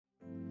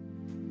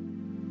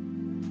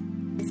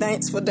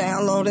Thanks for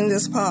downloading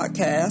this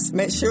podcast.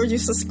 Make sure you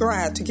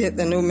subscribe to get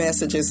the new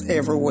messages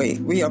every week.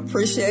 We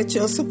appreciate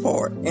your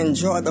support.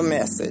 Enjoy the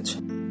message.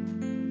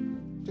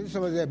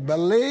 Somebody say,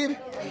 believe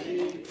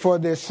for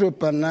the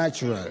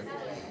supernatural.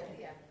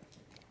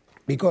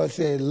 Because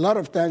a lot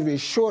of times we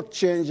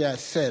shortchange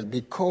ourselves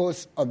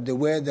because of the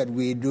way that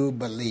we do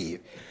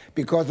believe,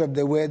 because of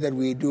the way that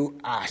we do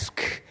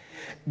ask.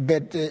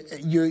 But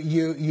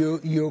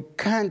you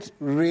can't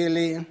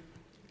really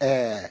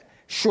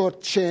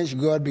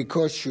shortchange God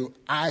because you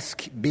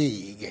ask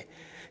big.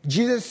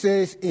 Jesus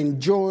says in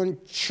John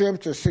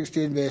chapter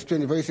 16, verse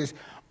 24, he says,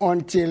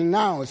 until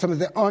now,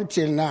 somebody say,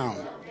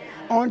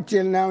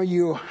 until now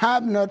you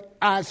have not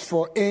asked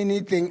for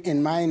anything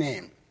in my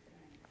name.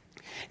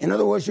 In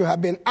other words, you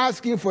have been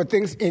asking for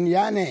things in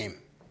your name.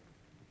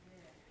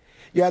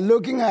 You are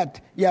looking at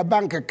your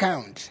bank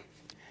account.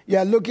 You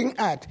are looking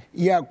at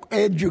your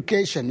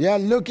education. You are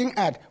looking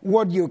at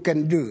what you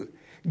can do.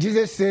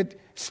 Jesus said,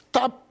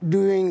 stop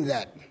doing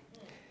that.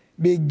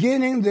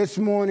 Beginning this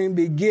morning,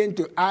 begin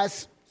to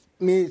ask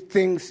me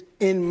things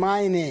in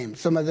my name.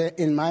 Some of them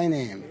in my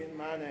name. In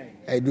my name.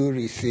 I do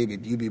receive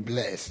it. You be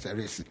blessed.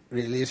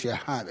 Release your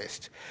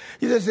harvest.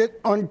 Jesus said,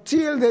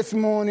 until this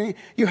morning,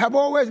 you have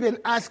always been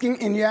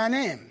asking in your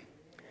name.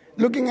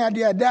 Looking at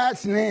your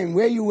dad's name,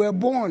 where you were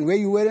born, where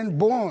you weren't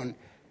born.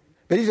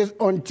 But he says,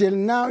 until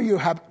now you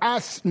have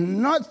asked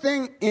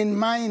nothing in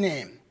my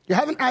name. You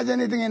haven't asked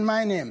anything in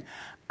my name.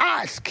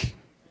 Ask,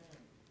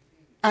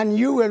 and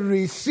you will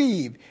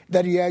receive,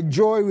 that your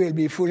joy will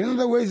be full. In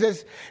other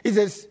words, he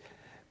says,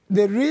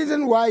 the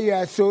reason why you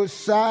are so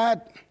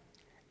sad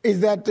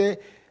is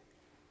that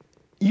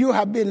you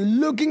have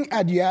been looking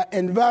at your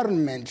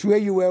environment, where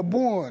you were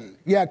born,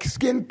 your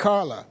skin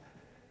color,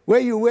 where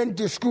you went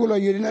to school or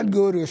you did not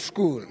go to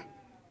school.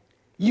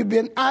 You've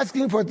been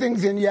asking for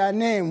things in your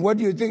name. What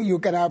do you think you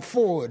can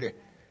afford?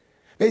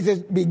 He says,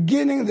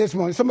 beginning this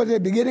morning. Somebody say,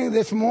 beginning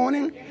this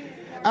morning,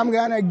 I'm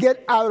going to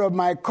get out of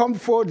my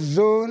comfort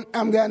zone.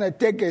 I'm going to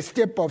take a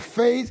step of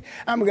faith.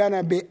 I'm going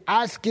to be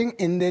asking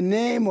in the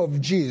name of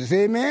Jesus.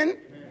 Amen?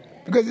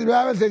 Because the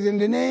Bible says, in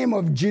the name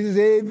of Jesus,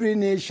 every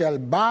knee shall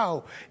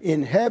bow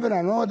in heaven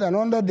and earth and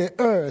under the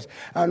earth,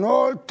 and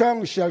all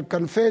tongues shall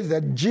confess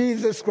that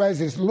Jesus Christ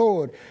is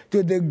Lord,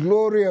 to the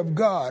glory of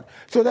God.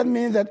 So that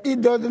means that it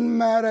doesn't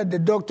matter the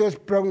doctor's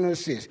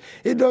prognosis.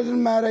 It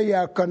doesn't matter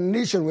your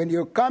condition. When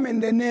you come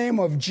in the name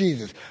of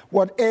Jesus,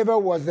 whatever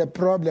was the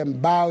problem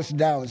bows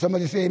down.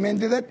 Somebody say amen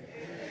to that?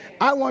 Amen.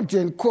 I want to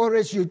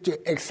encourage you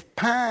to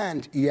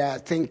expand your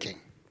thinking.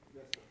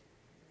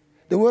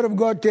 The Word of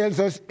God tells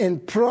us in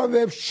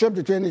Proverbs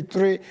chapter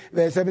 23,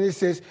 verse 7, it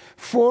says,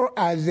 for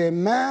as a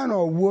man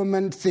or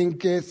woman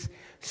thinketh,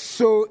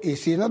 so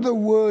is he. In other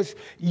words,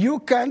 you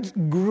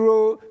can't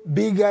grow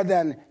bigger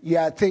than you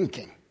are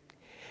thinking.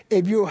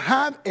 If you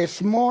have a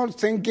small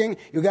thinking,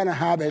 you're going to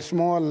have a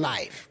small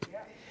life.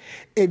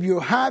 If you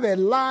have a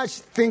large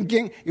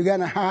thinking, you're going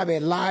to have a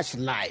large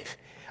life.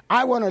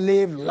 I want to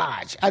live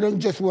large. I don't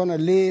just want to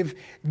live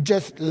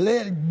just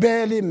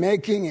barely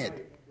making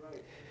it.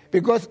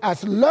 Because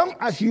as long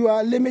as you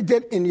are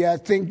limited in your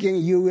thinking,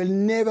 you will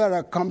never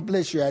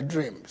accomplish your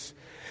dreams.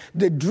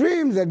 The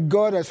dreams that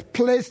God has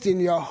placed in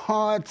your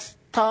heart,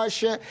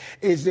 Tasha,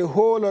 is a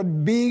whole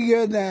lot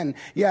bigger than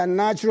your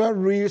natural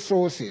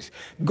resources.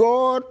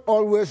 God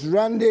always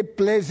randomly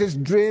places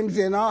dreams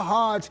in our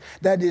hearts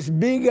that is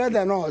bigger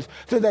than us,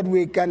 so that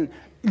we can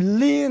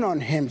lean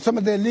on Him.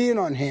 Somebody lean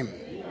on Him.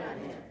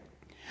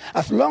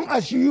 As long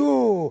as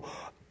you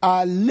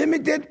are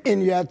limited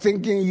in your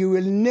thinking, you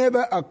will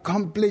never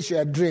accomplish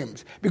your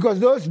dreams.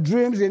 Because those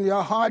dreams in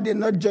your heart did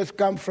not just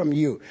come from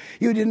you.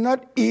 You did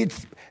not eat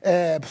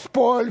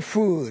spoiled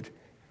food.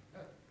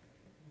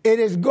 It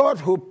is God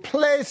who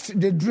placed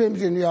the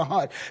dreams in your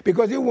heart,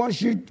 because He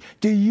wants you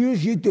to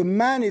use you to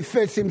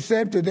manifest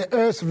Himself to the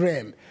earth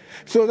realm.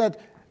 So that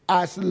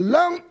as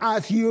long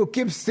as you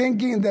keep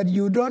thinking that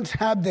you don't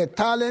have the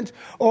talent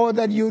or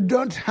that you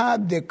don't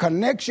have the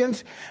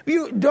connections,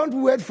 you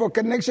don't wait for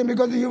connection,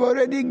 because you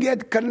already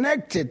get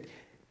connected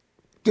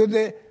to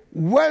the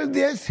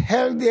wealthiest,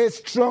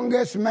 healthiest,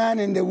 strongest man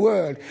in the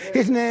world.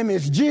 His name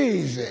is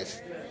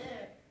Jesus.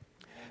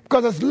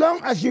 Because as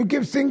long as you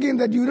keep thinking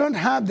that you don't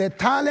have the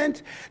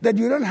talent, that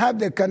you don't have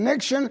the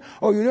connection,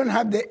 or you don't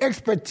have the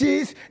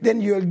expertise,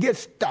 then you'll get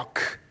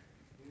stuck.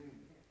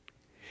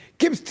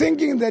 Keep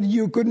thinking that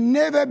you could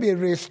never be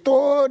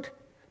restored,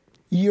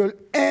 you'll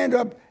end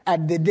up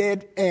at the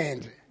dead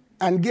end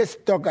and get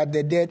stuck at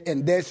the dead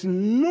end. There's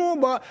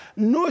no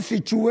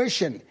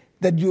situation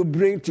that you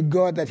bring to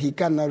God that He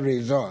cannot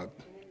resolve.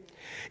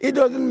 It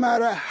doesn't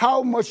matter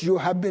how much you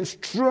have been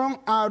strung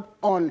out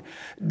on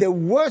the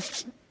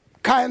worst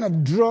kind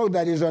of drug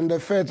that is on the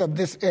face of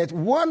this earth.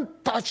 One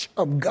touch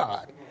of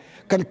God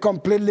can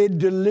completely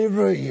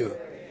deliver you.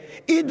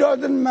 It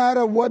doesn't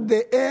matter what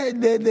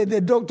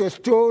the doctors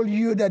told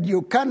you that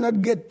you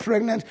cannot get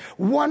pregnant.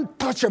 One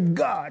touch of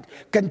God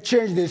can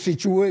change the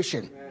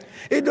situation.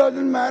 It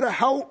doesn't matter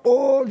how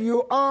old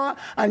you are,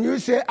 and you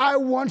say, I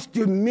want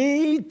to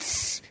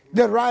meet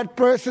the right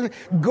person.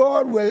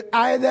 God will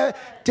either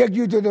take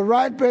you to the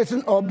right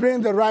person or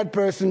bring the right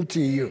person to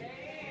you.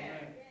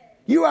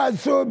 You are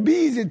so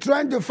busy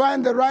trying to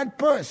find the right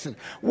person.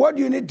 What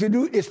you need to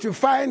do is to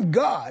find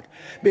God.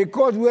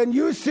 Because when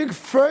you seek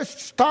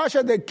first,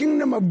 Tasha, the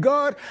kingdom of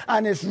God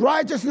and his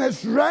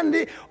righteousness,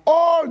 Randy,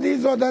 all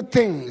these other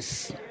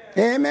things.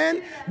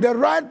 Amen? The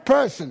right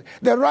person,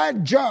 the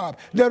right job,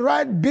 the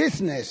right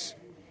business.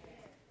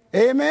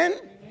 Amen?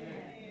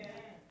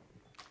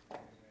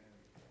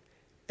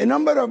 A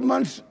number of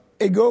months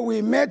ago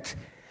we met.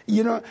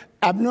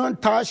 I've known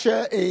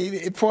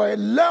Tasha for a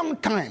long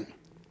time.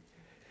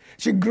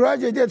 She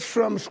graduated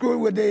from school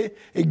with a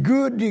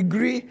good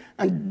degree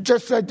and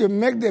just tried to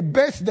make the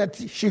best that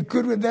she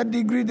could with that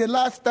degree. The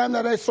last time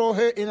that I saw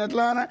her in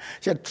Atlanta,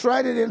 she had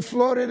tried it in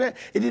Florida.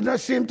 It did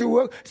not seem to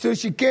work, so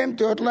she came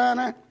to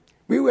Atlanta.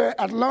 We were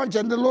at lunch,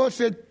 and the Lord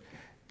said,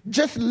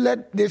 just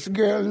let this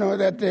girl know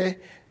that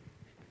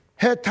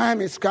her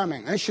time is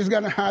coming, and she's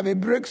going to have a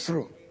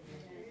breakthrough.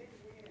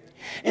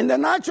 In the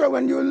natural,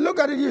 when you look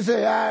at it, you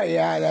say,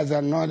 yeah, that's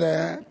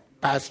another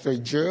Pastor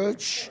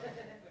George.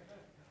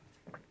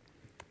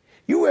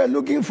 You were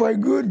looking for a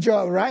good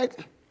job, right?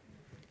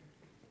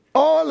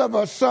 All of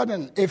a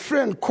sudden, a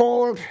friend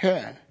called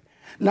her.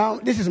 Now,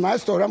 this is my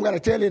story. I'm going to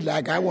tell it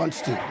like I want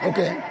to,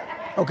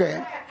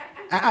 okay?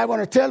 I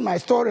want to tell my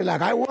story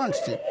like I want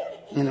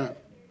to,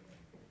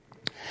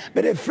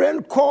 But a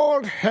friend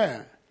called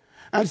her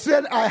and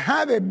said, I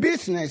have a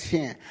business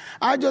here.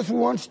 I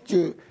want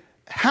you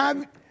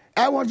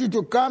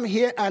to come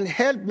here and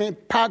help me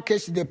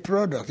package the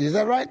product. Is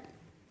that right?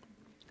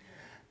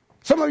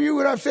 Some of you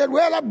would have said,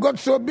 well, I've got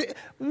so big.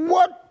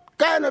 What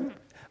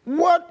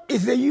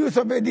is the use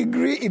of a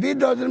degree if it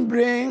doesn't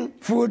bring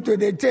food to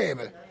the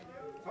table?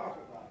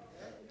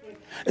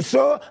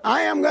 So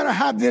I am going to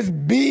have this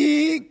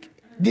big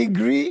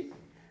degree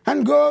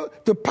and go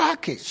to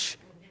package.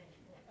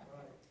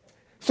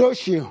 So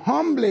she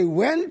humbly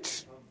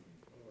went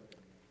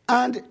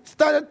and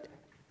started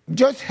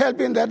just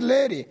helping that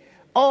lady.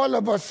 All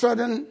of a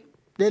sudden,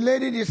 the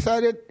lady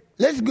decided,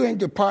 let's go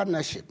into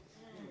partnership.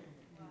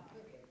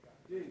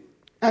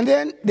 And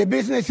then the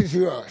business is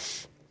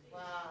yours.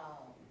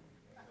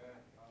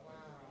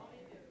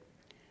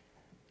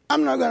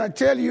 I'm not going to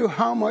tell you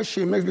how much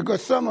she makes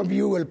because some of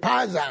you will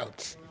pass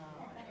out.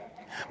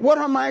 What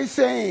am I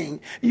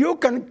saying? You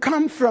can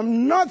come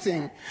from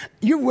nothing.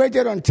 You've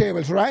waited on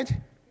tables, right?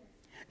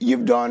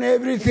 You've done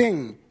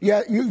everything.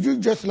 You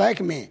just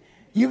like me.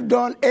 You've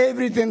done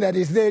everything that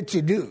is there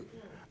to do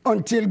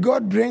until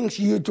God brings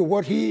you to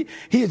what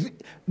He's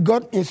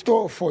got in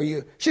store for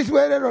you. She's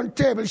waited on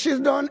table. She's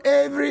done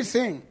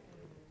everything.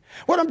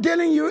 What I'm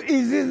telling you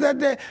is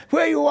that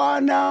where you are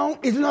now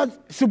is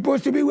not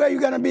supposed to be where you're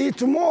going to be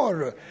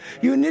tomorrow.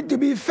 You need to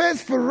be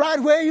faithful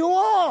right where you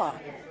are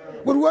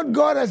with what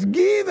God has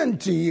given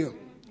to you.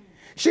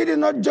 She did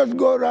not just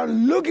go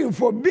around looking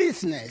for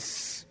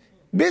business.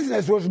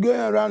 Business was going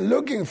around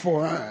looking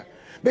for her.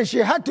 But she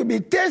had to be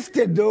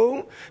tested,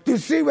 though, to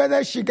see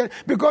whether she can.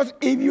 Because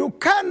if you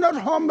cannot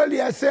humble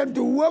yourself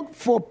to work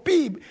for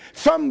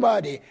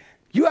somebody,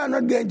 you are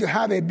not going to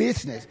have a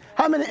business.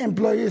 How many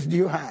employees do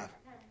you have?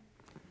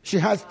 She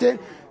has 10.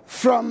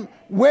 From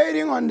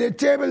waiting on the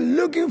table,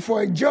 looking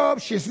for a job,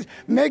 she's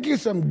making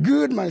some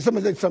good money.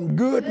 Somebody said some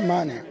good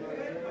money.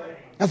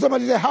 And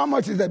somebody said, how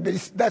much is that?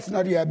 That's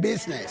not your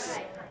business.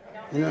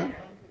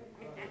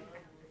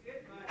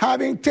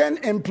 Having 10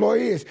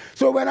 employees.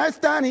 So when I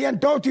stand here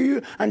and talk to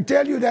you and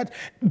tell you that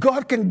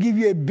God can give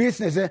you a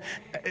business.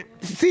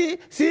 See,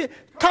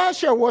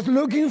 Tasha was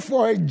looking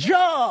for a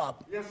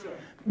job. Yes, sir.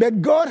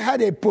 But God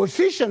had a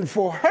position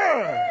for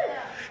her.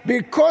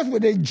 Because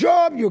with a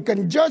job, you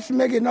can just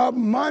make enough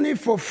money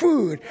for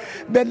food.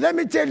 But let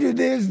me tell you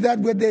this, that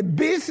with a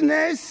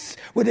business,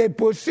 with a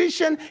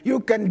position,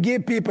 you can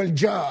give people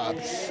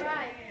jobs.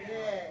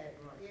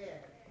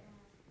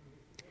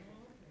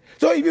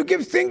 So if you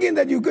keep thinking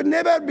that you could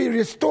never be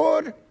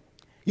restored,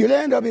 you'll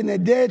end up in a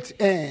dead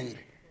end.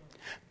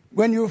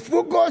 When you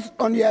focus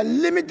on your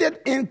limited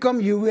income,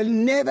 you will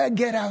never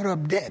get out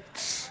of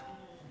debt.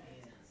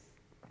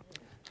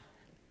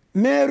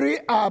 Mary,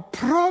 our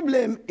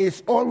problem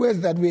is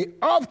always that we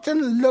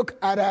often look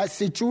at our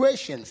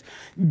situations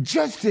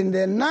just in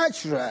the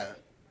natural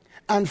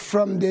and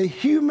from the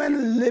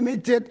human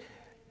limited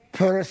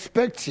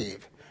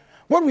perspective.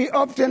 What we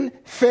often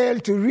fail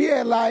to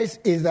realize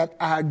is that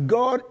our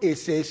God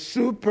is a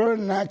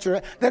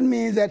supernatural. That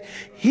means that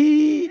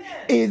He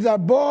is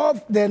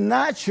above the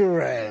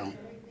natural.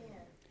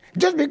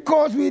 Just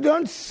because we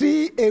don't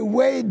see a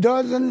way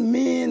doesn't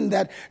mean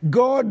that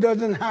God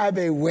doesn't have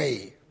a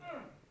way.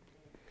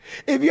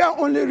 If you are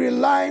only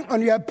relying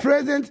on your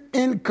present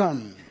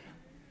income,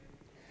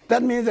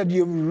 that means that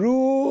you've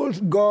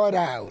ruled God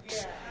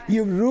out.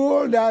 You've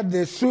ruled out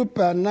the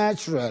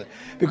supernatural.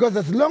 Because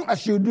as long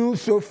as you do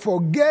so,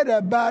 forget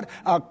about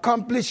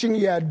accomplishing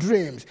your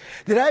dreams.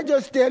 Did I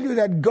just tell you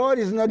that God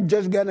is not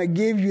just going to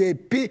give you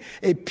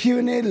a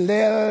puny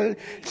little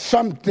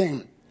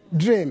something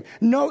dream?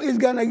 No, He's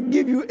going to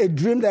give you a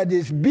dream that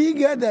is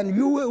bigger than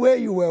you, where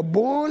you were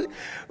born,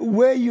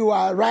 where you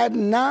are right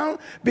now,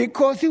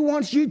 because He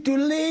wants you to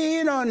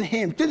lean on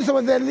Him. Tell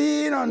someone, say,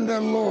 lean on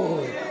the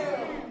Lord.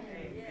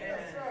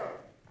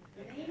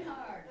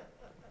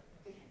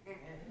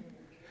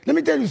 Let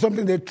me tell you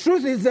something. The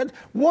truth is that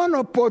one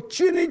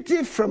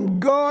opportunity from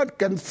God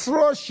can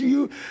thrust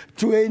you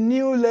to a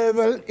new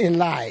level in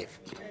life.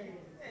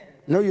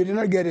 No, you did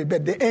not get it,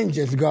 but the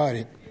angels got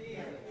it.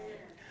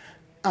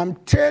 I'm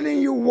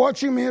telling you,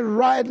 watching me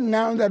right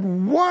now, that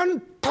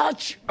one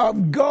touch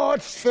of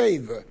God's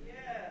favor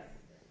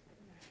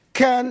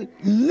can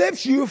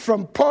lift you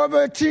from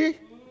poverty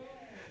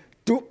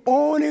to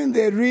owning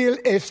the real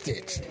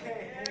estate.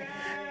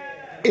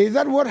 Is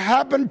that what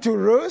happened to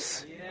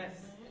Ruth?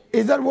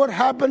 Is that what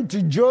happened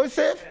to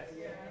Joseph?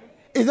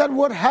 Is that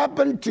what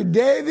happened to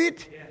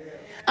David?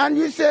 And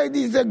you say,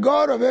 He's the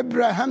God of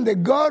Abraham, the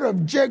God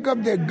of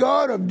Jacob, the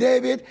God of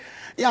David.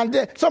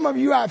 And some of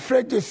you are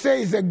afraid to say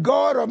He's the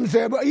God of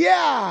Moses.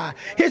 Yeah,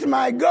 He's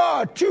my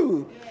God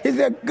too. He's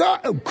the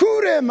God of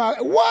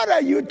Kurema. What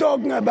are you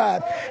talking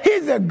about?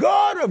 He's the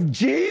God of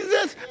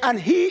Jesus, and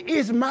He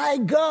is my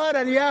God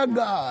and your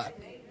God.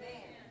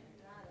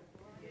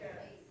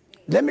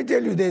 Let me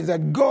tell you this,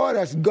 that God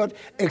has got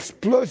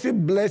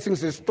explosive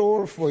blessings in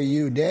store for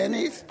you,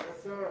 Dennis.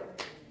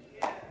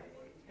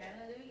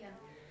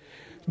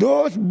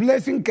 Those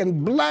blessings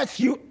can blast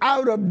you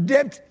out of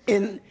debt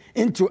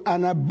into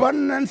an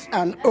abundance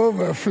and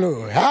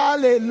overflow.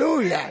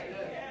 Hallelujah.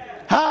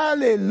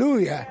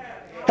 Hallelujah.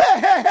 Hey,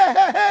 hey, hey,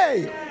 hey,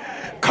 hey.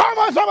 Come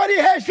on, somebody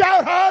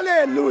shout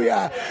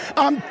hallelujah.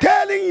 I'm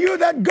telling you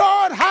that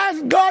God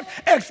has got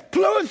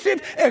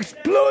explosive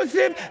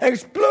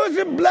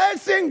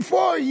blessing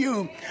for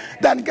you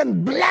that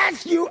can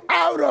blast you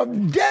out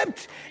of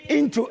debt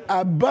into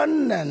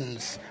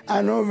abundance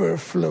and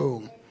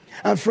overflow.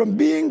 And from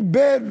being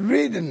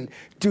bedridden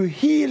to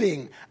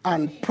healing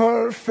and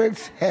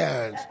perfect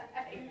health.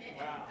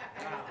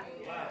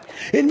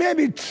 It may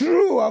be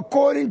true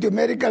according to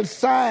medical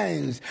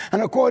science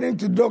and according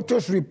to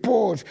doctors'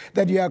 reports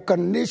that your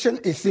condition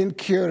is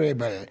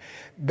incurable.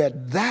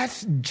 But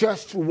that's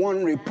just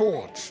one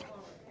report.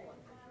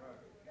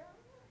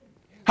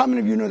 How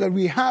many of you know that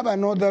we have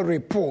another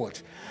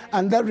report?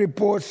 And that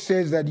report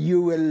says that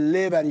you will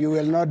live and you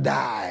will not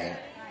die.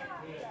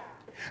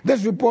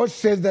 This report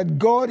says that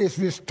God is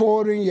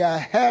restoring your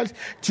health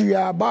to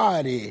your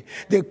body.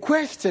 The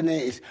question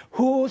is,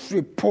 whose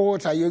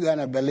report are you going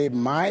to believe?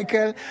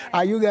 Michael?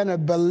 Are you going to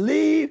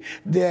believe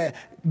the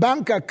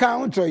bank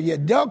account or your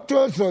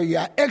doctors or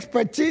your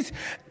expertise?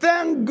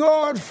 Thank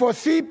God for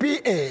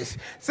CPAs.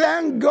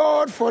 Thank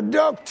God for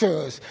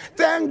doctors.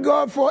 Thank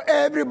God for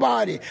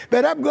everybody.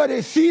 But I've got a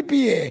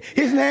CPA.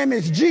 His name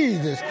is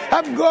Jesus.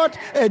 I've got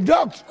a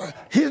doctor.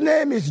 His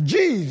name is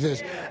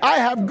Jesus. I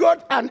have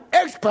got an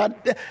expert.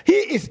 He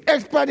is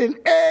expert in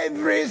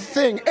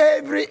everything.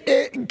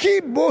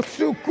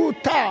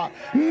 Kibosukuta,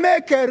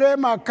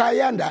 mekerema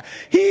kayanda.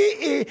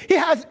 He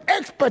has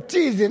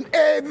expertise in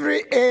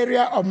every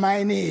area of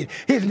my need.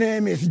 His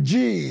name is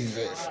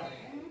Jesus.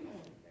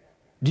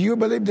 Do you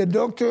believe the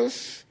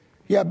doctors,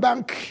 your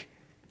bank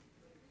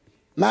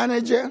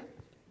manager,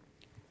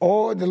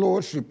 or the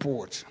Lord's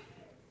report?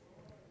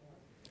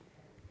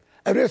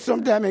 I read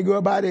some time ago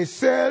about a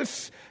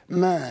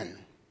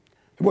salesman.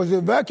 He was a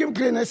vacuum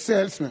cleaner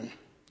salesman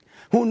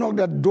who knocked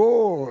at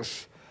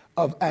doors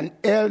of an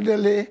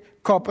elderly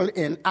couple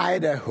in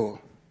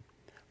Idaho,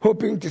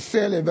 hoping to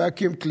sell a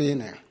vacuum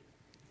cleaner.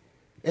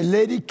 A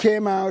lady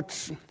came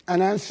out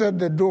and answered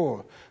the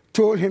door,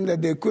 told him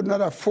that they could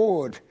not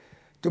afford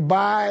to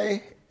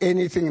buy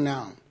anything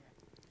now,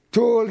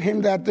 told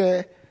him that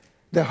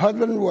the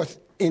husband was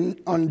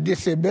on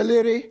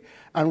disability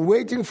and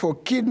waiting for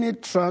kidney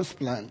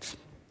transplant.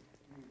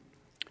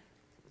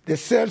 The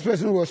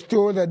salesperson was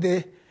told that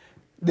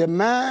the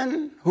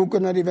man who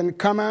could not even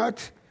come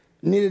out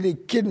needed a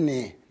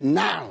kidney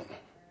now.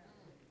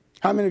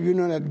 How many of you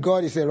know that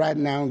God is a right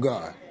now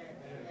God?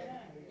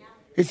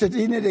 He said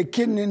he needed a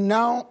kidney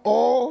now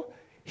or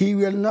he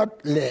will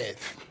not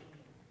live.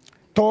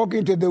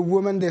 Talking to the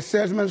woman, the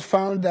salesman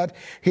found that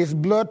his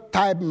blood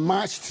type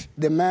matched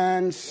the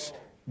man's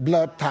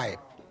blood type.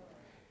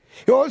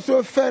 He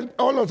also felt,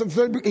 all of a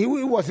sudden, he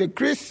was a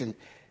Christian.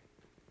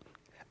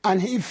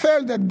 And he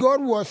felt that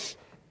God was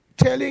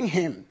telling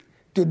him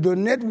to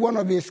donate one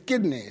of his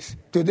kidneys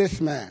to this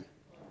man.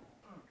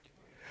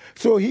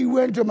 So he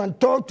went home and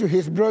talked to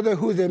his brother,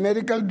 who's a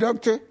medical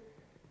doctor.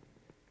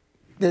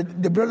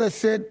 The brother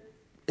said,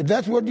 if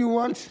that's what you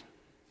want,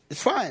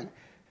 it's fine.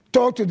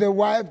 Talked to the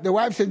wife. The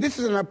wife said, this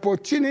is an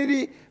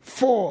opportunity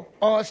for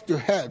us to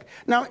help.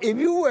 Now, if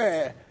you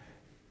were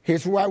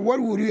his wife, what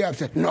would you have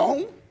said?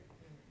 No.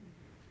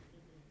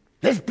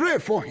 Let's pray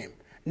for him.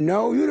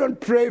 No, you don't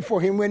pray for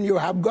him when you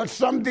have got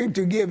something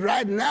to give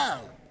right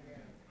now.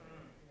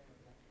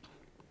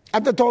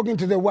 After talking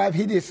to the wife,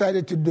 he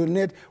decided to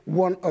donate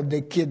one of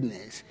the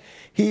kidneys.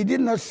 He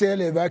did not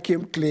sell a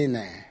vacuum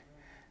cleaner,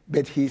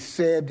 but he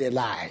saved a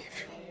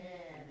life.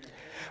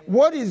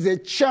 What is the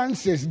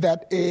chances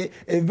that a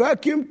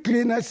vacuum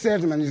cleaner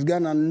salesman is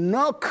going to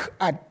knock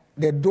at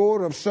the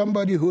door of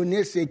somebody who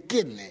needs a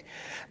kidney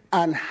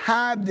and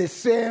have the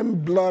same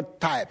blood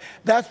type?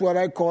 That's what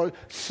I call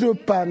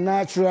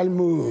supernatural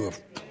move.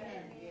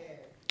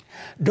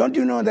 Don't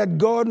you know that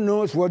God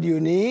knows what you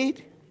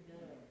need?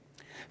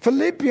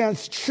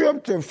 Philippians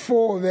chapter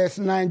 4 verse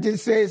 19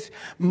 says,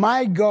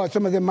 my God,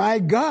 somebody say, my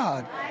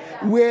God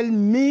will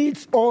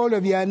meet all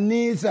of your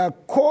needs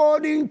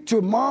according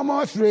to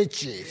Mama's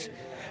riches.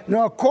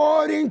 Not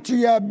according to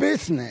your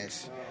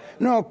business.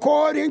 Not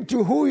according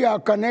to who you are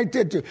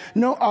connected to.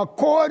 No,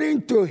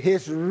 according to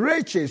his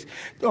riches.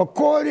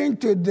 According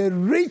to the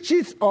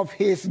riches of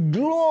his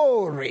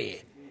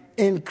glory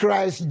in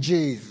Christ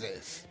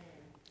Jesus.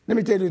 Let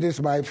me tell you this,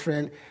 my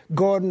friend.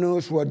 God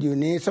knows what you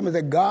need.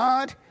 Somebody say,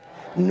 God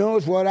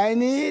knows what I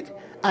need,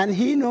 and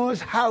he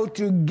knows how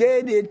to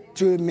get it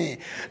to me.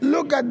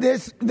 Look at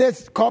this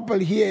couple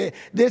here,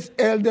 this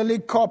elderly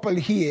couple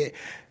here.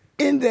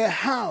 In their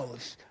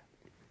house,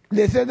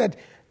 they said that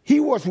he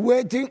was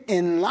waiting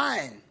in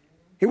line.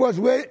 He was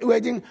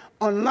waiting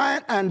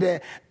online, and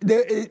the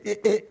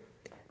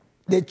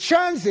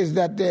chances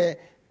that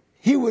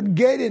he would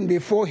get in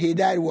before he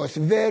died was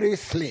very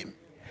slim.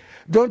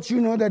 Don't you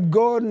know that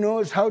God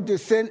knows how to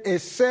send a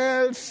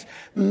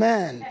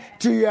salesman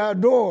to your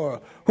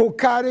door who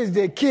carries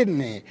the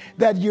kidney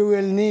that you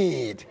will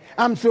need?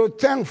 I'm so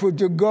thankful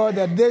to God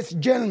that this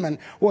gentleman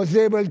was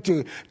able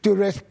to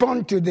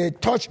respond to the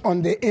touch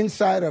on the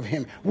inside of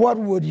him. What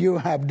would you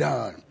have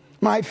done?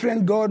 My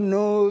friend, God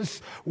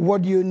knows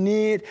what you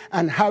need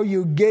and how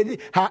you get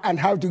it, and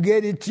how to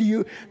get it to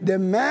you. The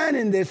man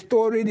in the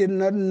story did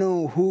not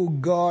know who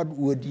God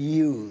would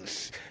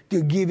use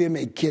to give him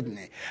a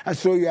kidney. And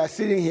so you are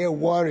sitting here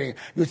worrying.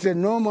 You say,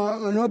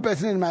 no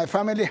person in my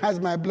family has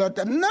my blood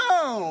type.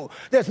 No!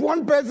 There's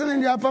one person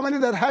in your family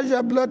that has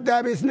your blood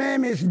type. His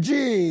name is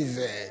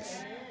Jesus.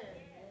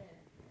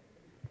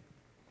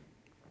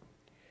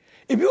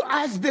 If you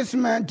ask this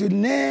man to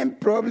name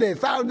probably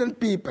 1,000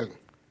 people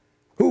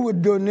who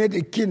would donate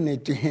a kidney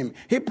to him,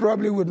 he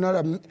probably would not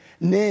have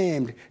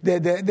named,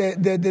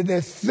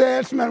 the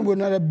salesman would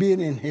not have been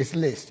in his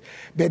list.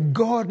 But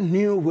God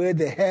knew where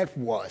the help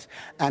was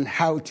and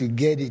how to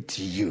get it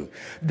to you.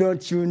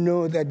 Don't you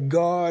know that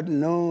God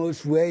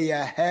knows where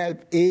your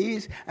help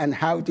is and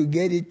how to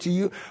get it to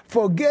you?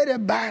 Forget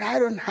about, I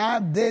don't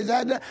have this,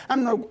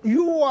 I'm not.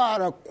 You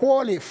are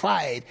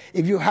qualified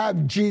if you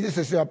have Jesus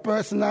as your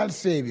personal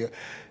Savior.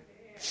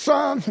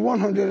 Psalms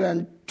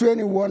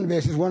 121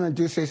 verses 1 and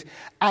 2 says,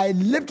 I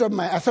lift up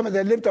my,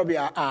 somebody lift up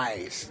your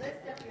eyes.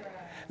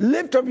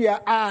 Lift up your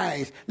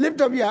eyes. Lift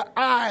up your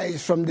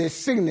eyes from the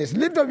sickness.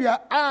 Lift up your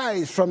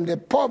eyes from the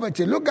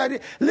poverty. Look at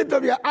it. Lift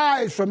up your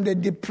eyes from the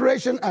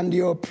depression and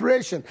the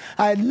oppression.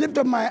 I lift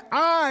up my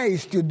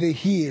eyes to the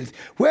hills.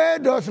 Where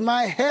does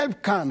my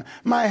help come?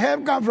 My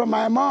help comes from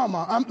my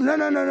mama.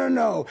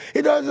 No.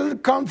 It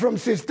doesn't come from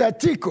Sister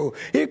Tico.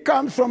 It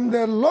comes from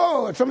the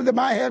Lord.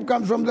 My help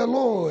comes from the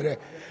Lord.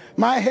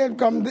 My help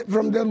comes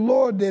from the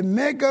Lord, the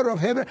maker of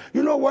heaven.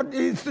 You know what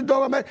it's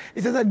talking about?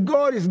 It says that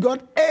God has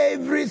got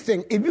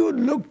everything. If you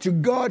look to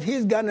God,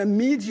 he's going to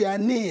meet your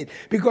need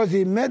because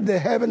he made the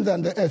heavens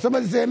and the earth.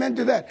 Somebody say amen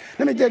to that.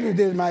 Let me tell you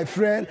this, my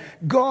friend.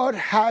 God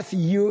has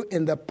you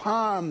in the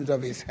palms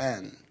of his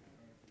hand.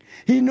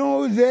 He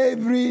knows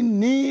every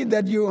need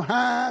that you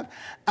have,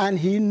 and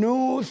he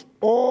knows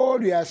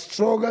all your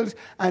struggles,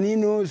 and he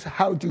knows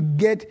how to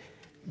get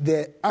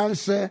the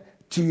answer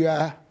to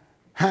your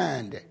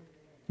hand.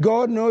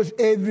 God knows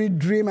every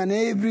dream and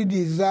every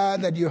desire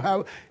that you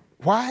have.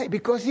 Why?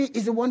 Because he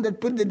is the one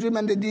that put the dream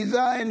and the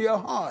desire in your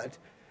heart.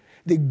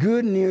 The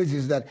good news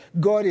is that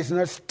God is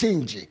not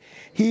stingy.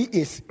 He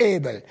is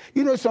able.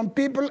 You know, some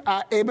people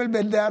are able,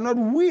 but they are not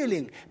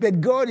willing.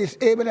 But God is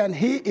able, and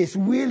he is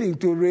willing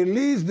to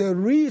release the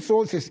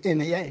resources in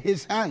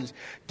his hands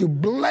to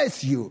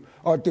bless you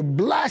or to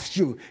blast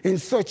you in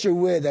such a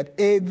way that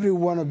every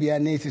one of your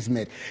needs is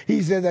met.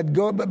 He said that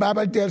God, the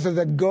Bible tells us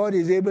that God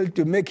is able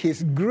to make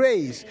his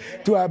grace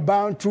to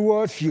abound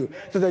towards you,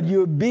 so that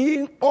you're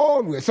being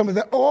always,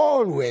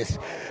 always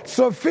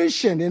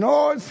sufficient in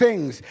all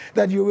things,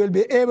 that you will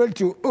be able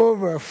to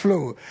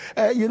overflow.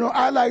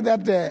 I like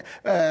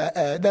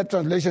that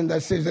translation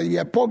that says that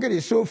your pocket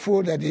is so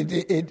full that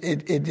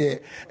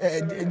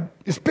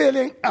it's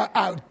spilling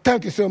out.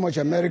 Thank you so much,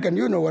 American.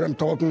 You know what I'm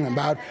talking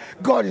about.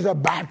 God is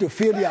about to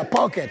fill your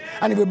pocket,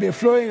 and it will be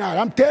flowing out.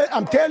 I'm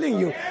telling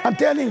you,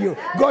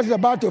 God is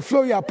about to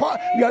flow your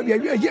bucket,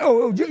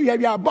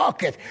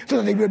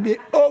 so that it will be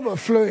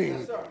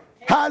overflowing.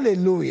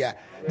 Hallelujah.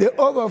 The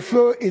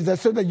overflow is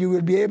so that you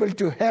will be able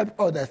to help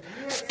others.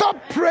 Stop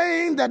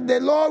praying that the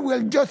Lord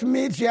will just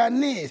meet your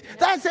needs.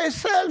 That's a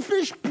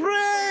selfish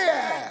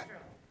prayer.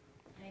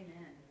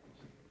 Amen.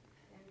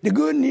 The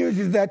good news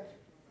is that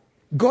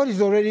God has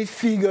already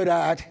figured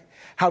out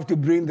how to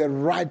bring the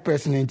right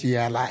person into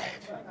your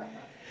life.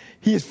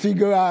 He's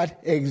figured out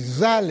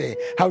exactly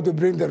how to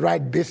bring the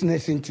right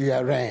business into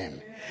your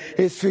realm.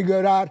 He's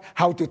figured out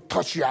how to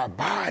touch your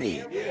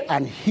body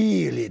and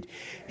heal it.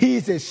 He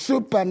is a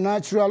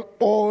supernatural,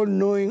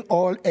 all-knowing,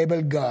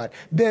 all-able God.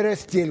 Better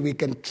still, we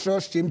can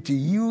trust him to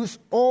use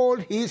all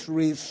his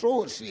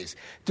resources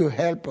to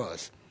help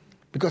us.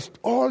 Because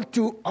all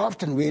too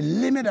often we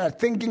limit our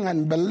thinking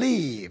and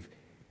believe.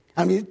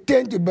 And we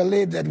tend to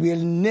believe that we'll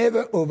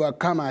never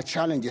overcome our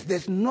challenges.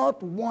 There's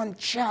not one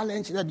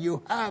challenge that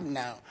you have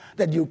now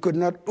that you could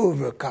not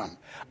overcome.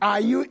 Are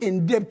you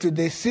in debt to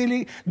the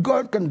ceiling?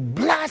 God can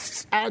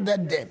blast out the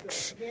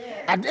depths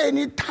at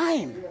any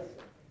time.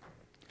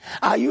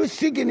 Are you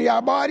sick in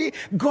your body?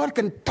 God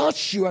can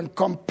touch you and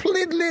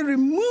completely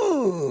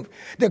remove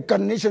the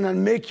condition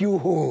and make you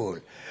whole.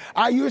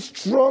 Are you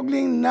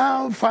struggling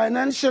now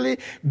financially?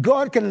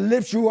 God can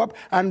lift you up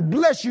and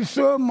bless you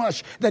so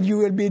much that you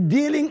will be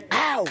dealing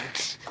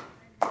out.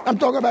 I'm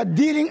talking about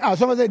dealing out.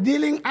 Some of the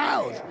dealing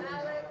out.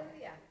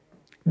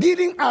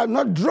 Dealing out,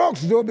 not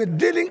drugs though, but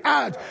dealing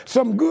out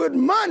some good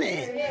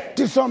money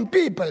to some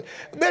people.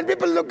 When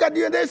people look at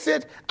you and they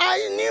said,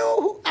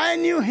 I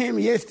knew him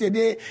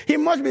yesterday. He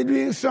must be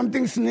doing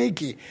something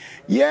sneaky.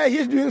 Yeah,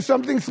 he's doing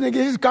something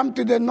sneaky. He's come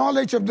to the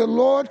knowledge of the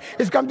Lord.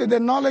 He's come to the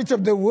knowledge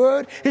of the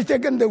Word. He's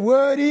taken the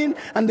Word in,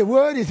 and the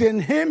Word is in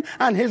him,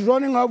 and he's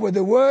running off with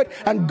the Word.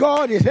 And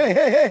God is,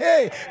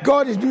 hey.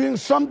 God is doing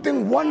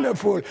something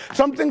wonderful,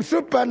 something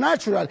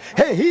supernatural.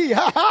 Hey,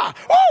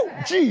 oh,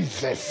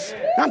 Jesus.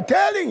 I'm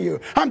telling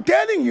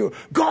you,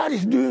 God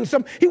is doing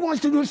something. He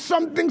wants to do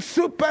something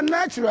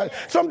supernatural,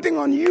 something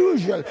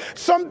unusual,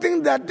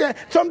 something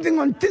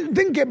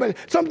unthinkable,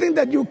 something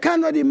that you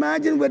cannot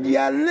imagine with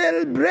your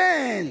little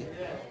brain.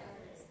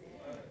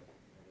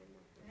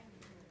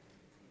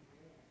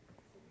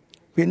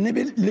 We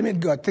limit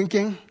God,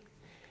 thinking,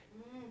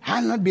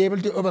 I'll not be able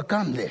to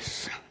overcome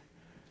this.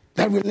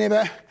 I will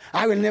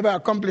never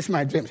accomplish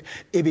my dreams.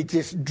 If it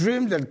is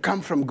dreams that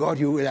come from God,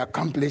 you will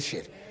accomplish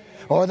it.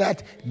 Or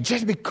that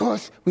just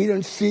because we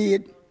don't see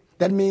it,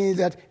 that means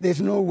that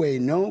there's no way.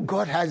 No,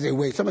 God has a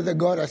way. Some of the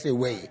God has a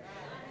way.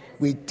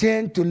 We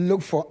tend to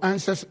look for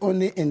answers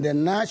only in the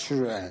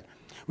natural.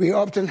 We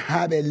often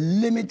have a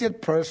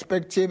limited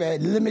perspective, a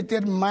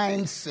limited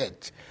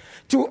mindset.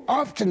 Too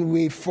often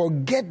we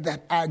forget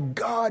that our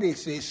God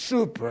is a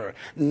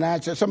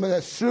supernatural. Some of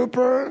the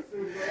supernatural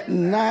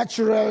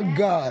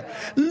God.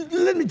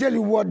 Let me tell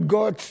you what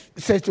God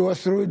says to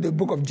us through the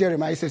book of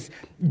Jeremiah. It says,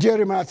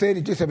 Jeremiah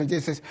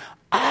 32:17 says,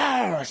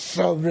 our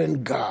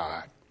sovereign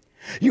God,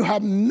 you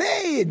have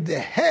made the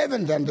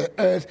heavens and the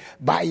earth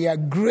by your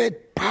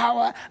great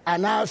power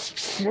and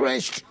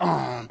outstretched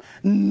arm.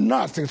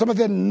 Nothing. Some of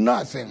them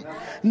nothing.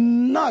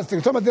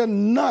 Nothing. Some of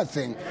them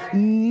nothing.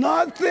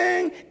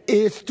 Nothing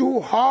is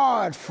too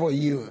hard for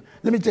you.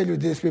 Let me tell you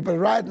this, people.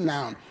 Right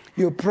now,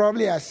 you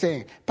probably are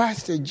saying,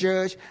 Pastor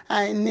George,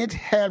 I need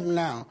help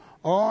now,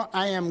 or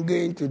I am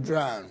going to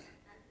drown.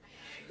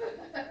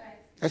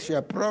 That's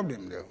your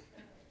problem, though.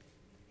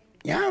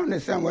 You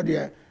understand what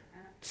you're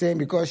saying,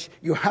 because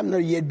you have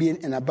not yet been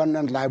in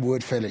Abundant Life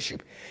Word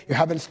Fellowship. You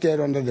haven't stayed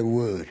under the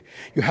Word.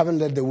 You haven't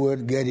let the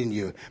Word get in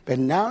you. But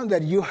now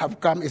that you have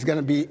come, it's going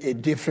to be a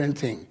different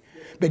thing.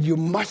 But you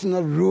must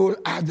not rule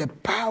out the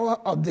power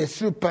of the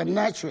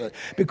supernatural,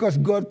 because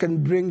God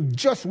can bring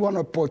just one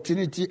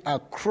opportunity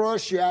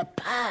across your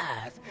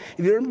path.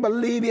 If you don't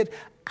believe it,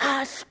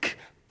 ask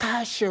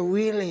Tasha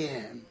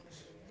Williams.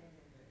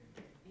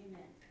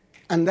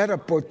 And that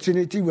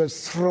opportunity will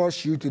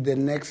thrust you to the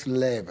next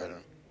level.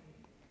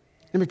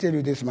 Let me tell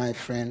you this, my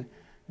friend.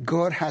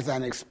 God has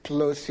an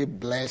explosive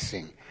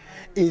blessing.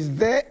 Is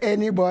there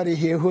anybody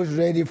here who's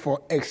ready for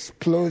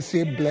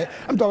explosive blessing?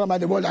 I'm talking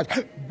about the one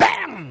that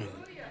bam!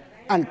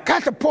 And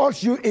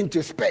catapults you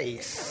into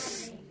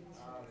space.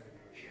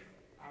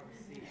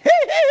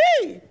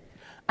 Hey!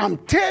 I'm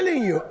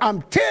telling you.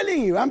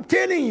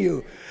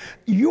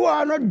 You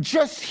are not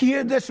just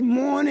here this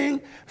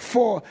morning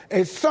for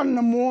a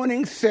Sunday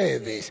morning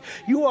service.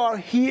 You are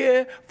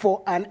here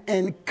for an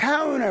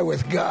encounter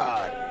with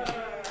God.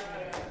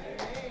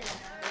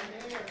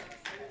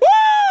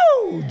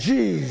 Woo!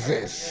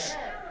 Jesus.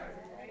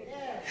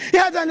 He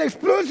has an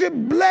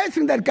explosive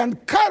blessing that can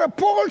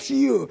catapult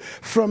you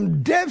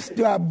from depth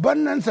to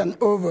abundance and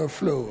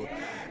overflow.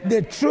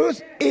 The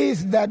truth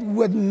is that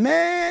with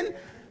man,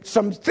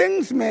 some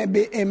things may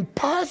be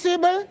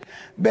impossible,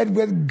 but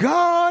with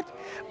God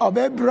of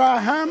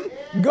Abraham,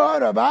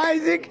 God of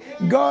Isaac,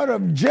 God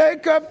of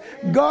Jacob,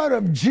 God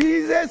of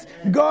Jesus,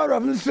 God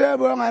of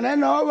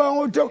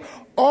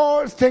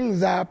all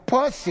things are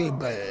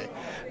possible.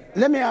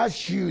 Let me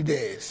ask you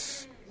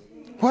this.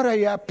 What are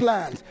your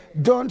plans?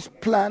 Don't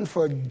plan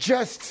for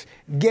just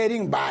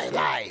getting by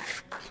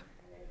life.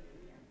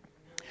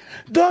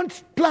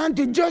 Don't plan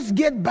to just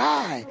get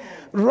by.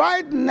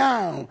 Right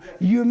now,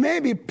 you may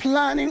be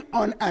planning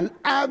on an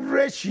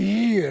average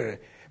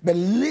year. But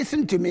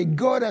listen to me,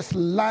 God has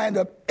lined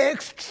up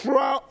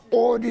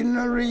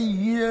extraordinary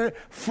year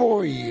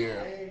for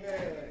year.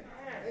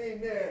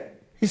 Amen.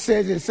 He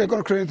says in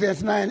 2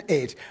 Corinthians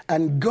 9:8,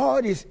 and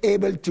God is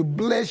able to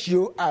bless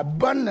you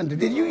abundantly.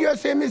 Did you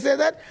just hear me say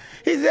that?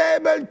 He's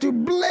able to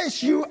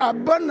bless you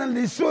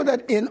abundantly so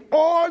that in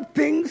all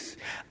things,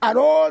 at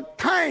all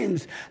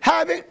times,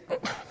 having...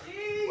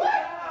 Jesus!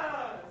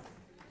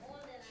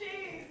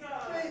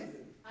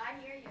 I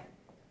hear you.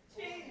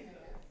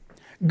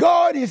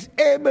 God is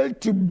able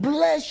to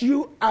bless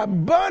you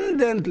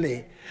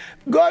abundantly.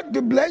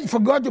 For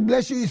God to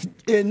bless you is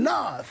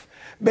enough.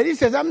 But he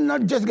says, I'm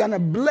not just going to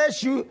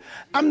bless you.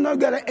 I'm not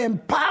going to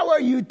empower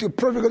you to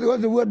prosper,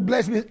 because the word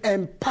bless means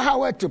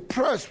empower to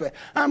prosper.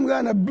 I'm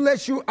going to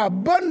bless you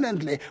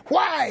abundantly.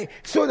 Why?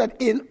 So that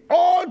in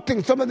all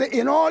things,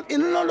 in all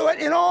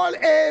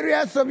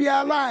areas of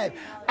your life,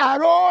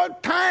 at all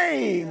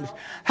times,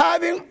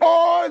 having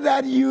all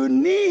that you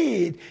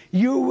need,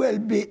 you will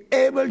be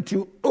able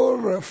to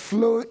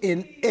overflow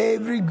in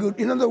every good.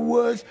 In other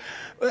words,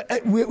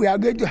 we are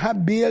going to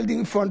have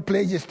building fund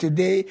pledges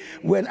today.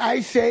 When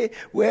I say,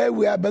 well,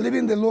 we are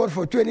believing the Lord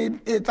for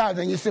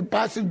 20,000, you say,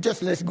 Pastor,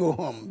 just let's go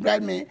home.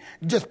 Right, me?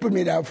 Just put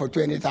me down for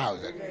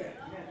 20,000.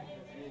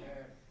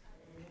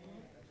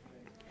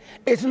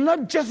 It's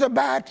not just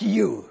about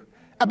you,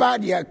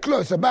 about your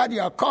clothes, about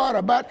your car,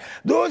 about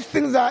those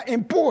things are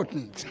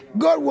important.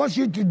 God wants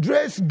you to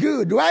dress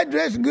good. Do I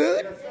dress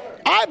good?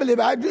 I believe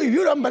I do. If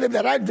you don't believe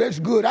that I dress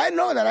good, I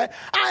know that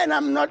and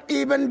I'm not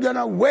even going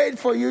to wait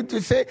for you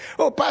to say,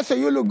 oh, Pastor,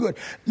 you look good.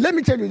 Let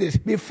me tell you this.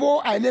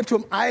 Before I left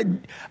home, I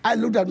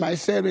looked at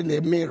myself in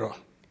the mirror.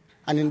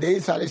 And in the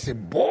inside, I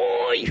said,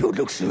 boy, you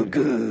look so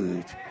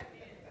good.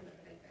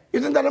 You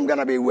think that I'm going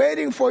to be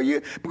waiting for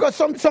you? Because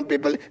some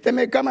people, they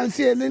may come and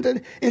see a lint,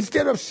 and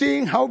instead of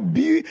seeing how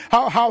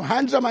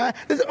handsome I am,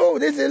 they say, oh,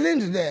 there's a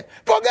lint there.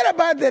 Forget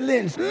about the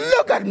lint.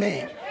 Look at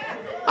me.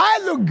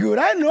 I look good.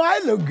 I know I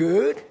look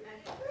good.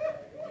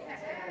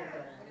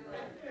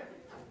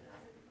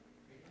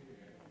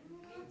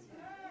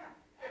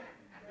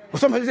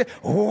 Somebody say,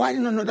 oh, I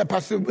didn't know that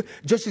Pastor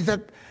Josh is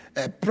that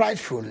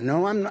prideful.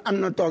 No, I'm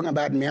not talking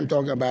about me. I'm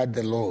talking about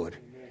the Lord.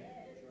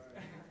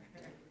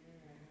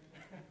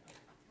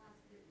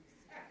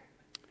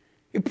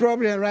 You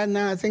probably are right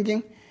now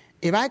thinking,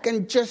 if I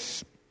can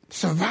just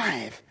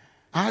survive,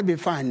 I'll be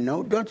fine.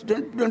 No,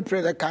 don't pray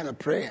that kind of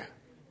prayer.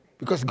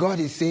 Because God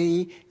is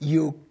saying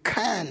you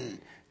can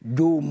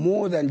do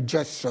more than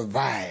just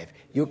survive.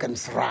 You can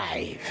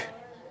thrive.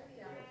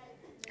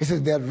 He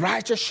says, the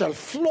righteous shall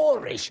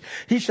flourish.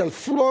 He shall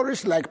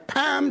flourish like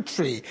palm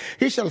tree.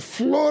 He shall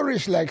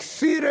flourish like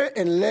cedar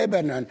in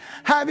Lebanon,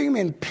 having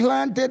been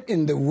planted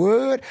in the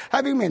word,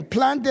 having been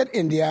planted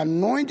in the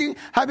anointing,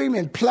 having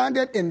been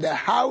planted in the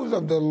house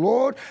of the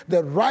Lord.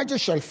 The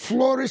righteous shall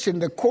flourish in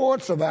the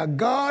courts of our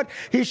God.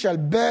 He shall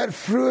bear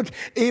fruit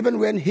even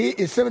when he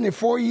is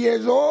 74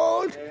 years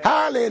old.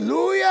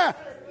 Hallelujah.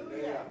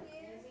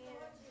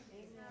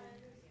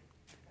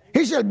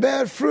 He shall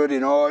bear fruit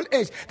in old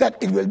age,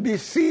 that it will be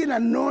seen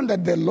and known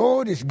that the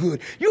Lord is good.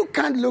 You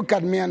can't look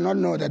at me and not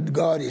know that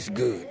God is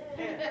good.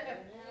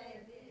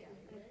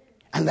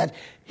 And that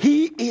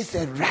he is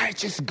a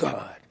righteous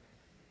God.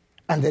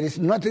 And there is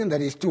nothing that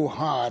is too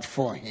hard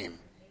for him.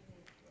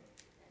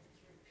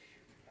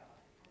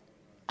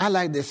 I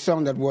like the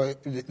song that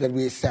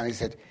we sang. It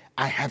said,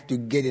 I have to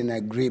get in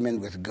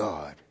agreement with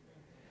God.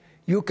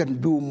 You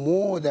can do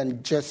more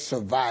than just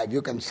survive.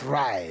 You can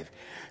thrive.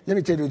 Let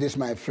me tell you this,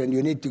 my friend.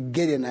 You need to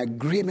get in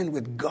agreement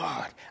with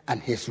God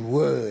and his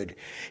word.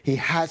 He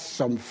has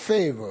some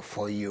favor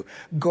for you.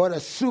 God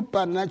has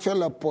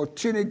supernatural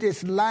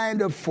opportunities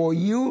lined up for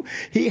you.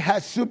 He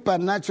has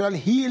supernatural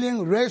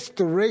healing,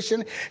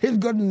 restoration. He's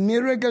got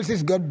miracles.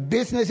 He's got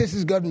businesses.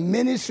 He's got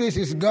ministries.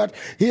 He's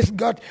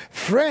got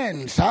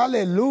friends.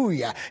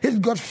 Hallelujah. He's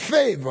got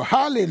favor.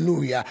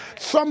 Hallelujah.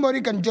 Somebody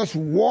can just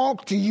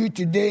walk to you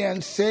today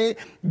and say,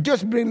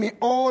 just bring me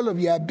all of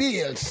your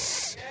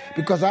bills,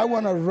 because I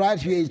want to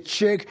write you a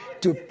check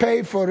to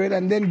pay for it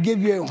and then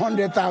give you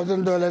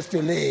 $100,000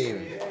 to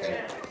live.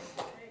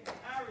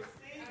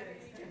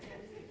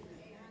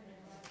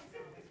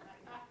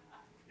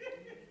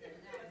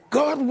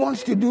 God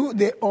wants to do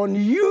the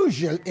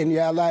unusual in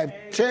your life.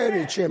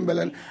 Terry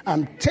Chamberlain,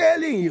 I'm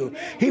telling you,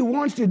 he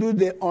wants to do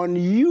the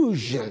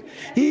unusual.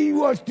 He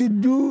wants to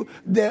do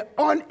the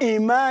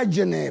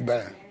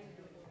unimaginable.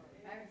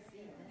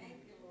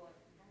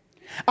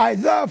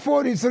 Isaiah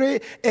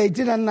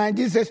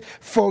 43:18-19 says,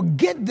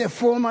 forget the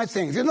former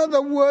things. In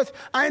other words,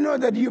 I know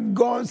that you've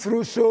gone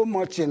through so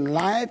much in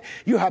life.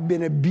 You have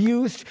been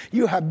abused.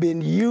 You have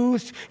been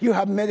used. You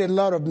have made a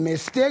lot of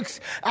mistakes.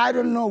 I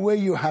don't know where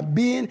you have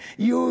been.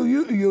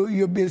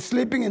 You've been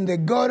sleeping in the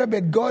gutter,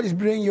 but God is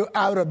bringing you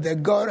out of the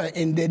gutter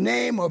in the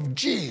name of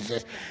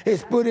Jesus.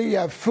 He's putting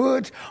your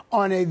foot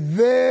on a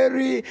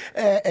very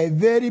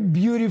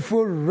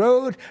beautiful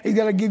road. He's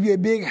going to give you a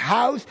big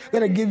house.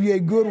 Going to give you a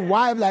good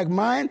wife like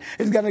mine.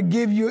 It's going to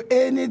give you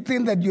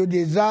anything that you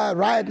desire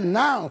right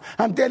now.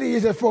 I'm telling you, he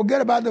says, forget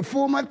about the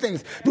former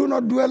things. Do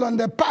not dwell on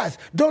the past.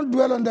 Don't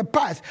dwell on the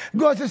past.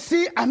 God says,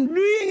 see, I'm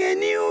doing a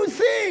new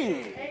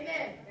thing.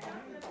 Amen.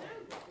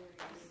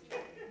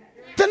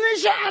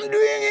 Tanisha, I'm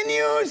doing a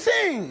new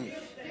thing.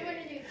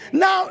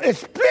 Now it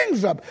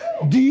springs up.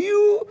 Do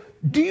you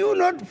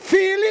not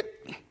feel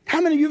it?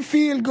 How many of you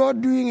feel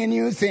God doing a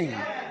new thing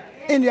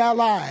in your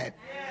life?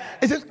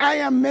 It says, I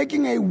am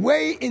making a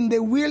way in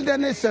the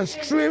wilderness and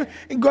stream.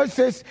 And God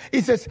says, He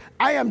says,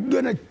 I am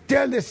going to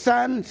tell the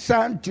sun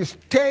to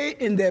stay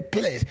in their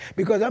place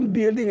because I'm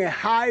building a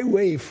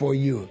highway for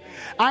you.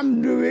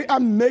 I'm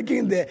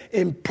making the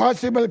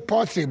impossible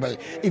possible.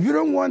 If you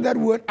don't want that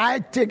word, I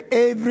take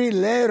every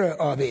letter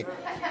of it.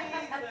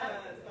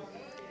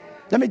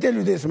 Let me tell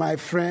you this, my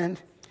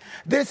friend.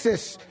 This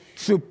is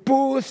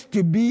supposed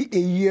to be a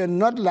year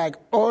not like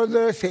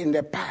others in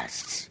the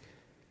past.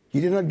 You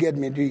did not get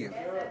me, do you?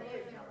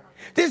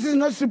 This is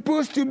not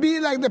supposed to be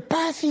like the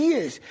past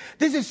years.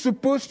 This is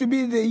supposed to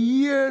be the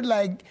year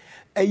like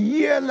a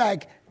year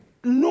like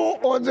no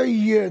other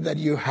year that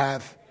you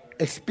have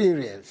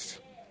experienced.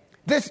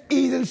 This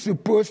isn't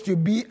supposed to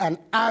be an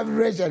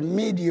average and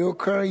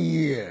mediocre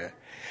year.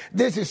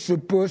 This is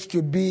supposed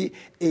to be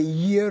a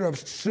year of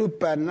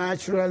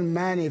supernatural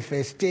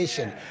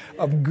manifestation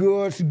of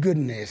God's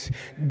goodness,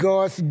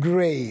 God's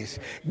grace,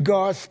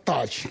 God's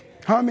touch.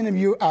 How many of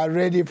you are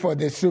ready for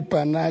the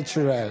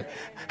supernatural?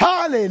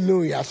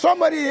 Hallelujah.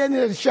 Somebody in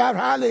the shout,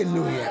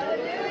 hallelujah.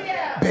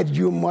 Hallelujah. But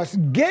you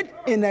must get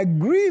in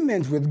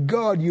agreement with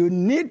God. You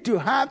need to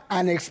have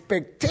an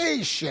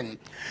expectation.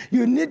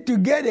 You need to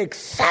get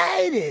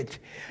excited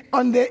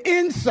on the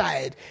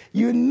inside.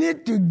 You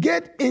need to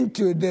get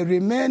into the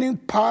remaining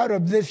part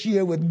of this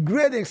year with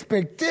great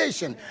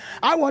expectation.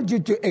 I want you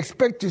to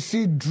expect to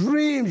see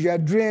your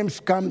dreams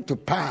come to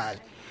pass.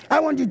 I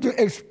want you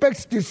to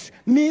expect to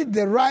meet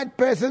the right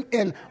person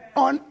in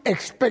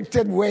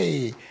unexpected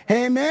way.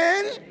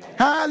 Amen?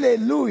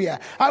 Hallelujah.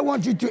 I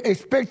want you to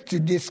expect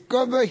to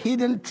discover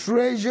hidden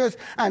treasures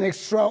and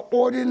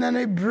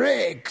extraordinary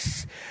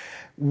breaks.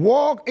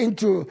 Walk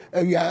into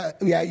your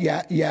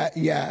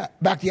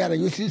backyard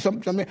and you see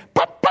something,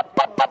 pop, pop,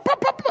 pop, pop, pop,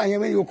 pop.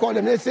 And when you call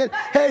them, they said,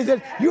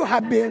 hey, you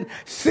have been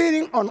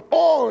sitting on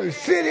oil,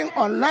 sitting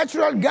on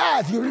natural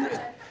gas.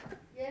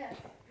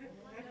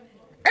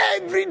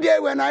 Every day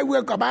when I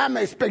wake up, I'm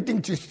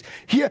expecting to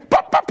hear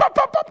pop, pop, pop,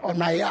 pop, pop on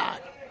my yard.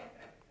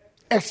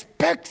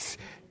 Expect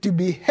to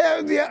be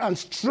healthier and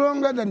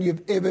stronger than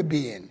you've ever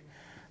been.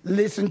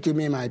 Listen to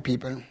me, my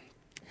people.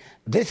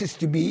 This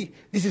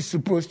is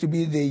supposed to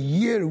be the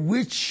year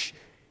which,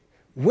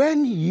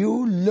 when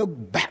you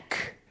look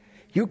back,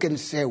 you can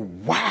say,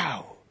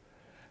 wow,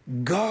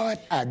 God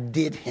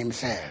outdid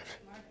himself.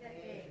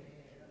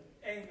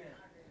 Amen.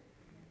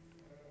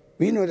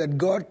 We know that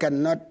God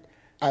cannot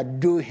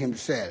outdo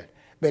himself.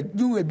 But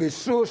you will be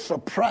so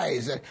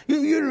surprised.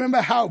 You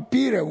remember how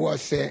Peter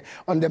was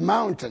on the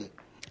mountain,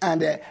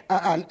 and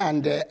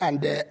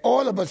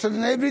all of a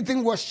sudden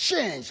everything was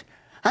changed.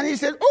 And he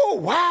said, oh,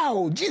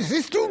 wow, Jesus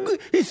is too good.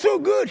 He's so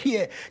good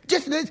here.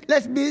 Just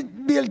let's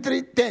build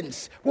 3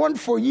 tents. One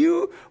for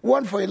you,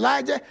 one for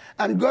Elijah.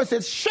 And God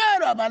said,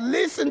 shut up and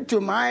listen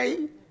to my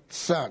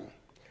son.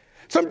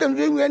 Sometimes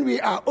when we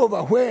are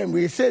overwhelmed,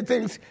 we say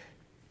things.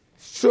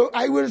 So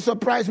I will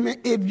surprise me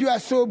if you are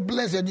so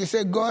blessed, you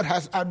say God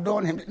has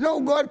outdone him.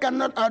 No, God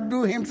cannot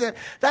outdo himself.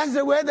 That's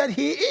the way that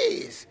he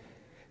is.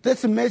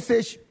 This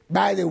message,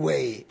 by the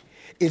way,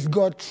 is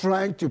God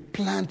trying to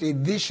plant a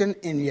vision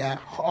in your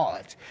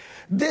heart.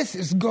 This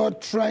is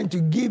God trying to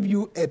give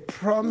you a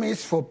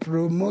promise for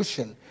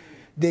promotion.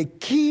 The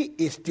key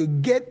is to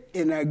get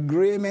in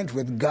agreement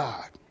with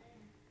God.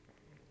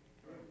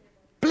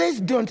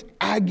 Please don't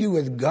argue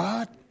with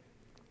God.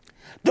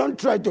 Don't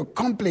try to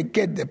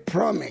complicate the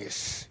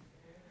promise.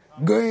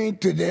 Going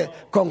to the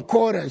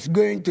concordance,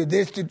 going to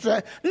this to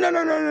try.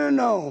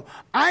 No.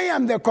 I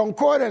am the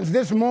concordance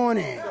this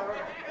morning.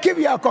 Keep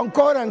your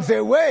concordance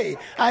away.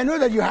 I know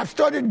that you have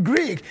studied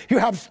Greek, you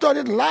have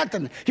studied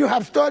Latin, you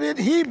have studied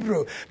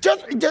Hebrew.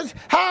 Just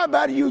how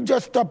about you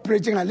just stop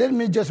preaching and let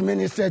me just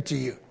minister to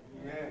you?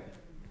 Amen.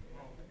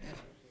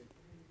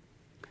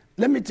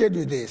 Let me tell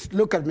you this.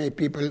 Look at me,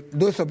 people.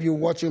 Those of you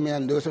watching me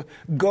and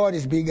God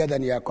is bigger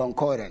than your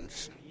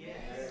concordance. Yes.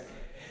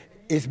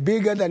 It's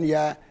bigger than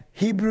your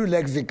Hebrew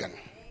lexicon.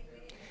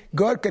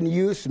 God can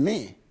use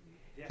me,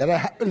 that I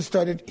haven't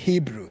studied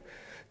Hebrew,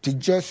 to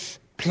just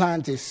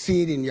plant a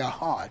seed in your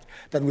heart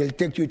that will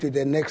take you to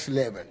the next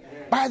level.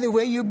 Yeah. By the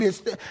way,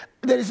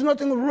 there is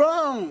nothing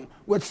wrong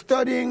with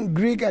studying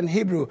Greek and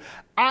Hebrew.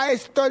 I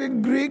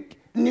studied Greek,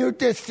 New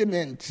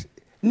Testament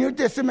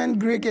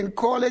Greek in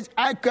college.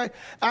 I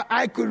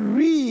could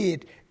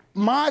read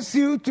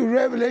Matthew to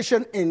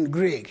Revelation in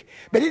Greek,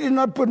 but he did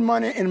not put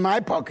money in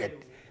my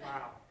pocket.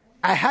 Wow.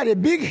 I had a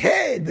big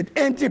head with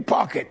empty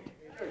pocket.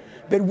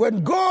 But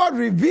when God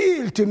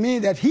revealed to me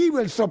that he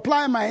will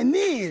supply my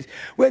needs,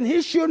 when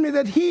he showed me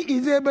that he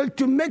is able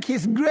to make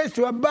his grace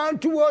to abound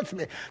towards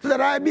me, so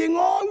that I being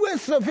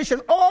always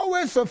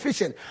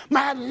sufficient,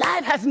 my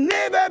life has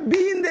never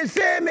been the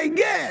same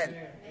again.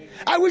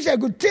 I wish I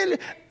could tell you.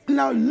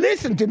 Now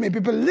listen to me,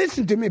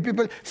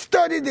 people.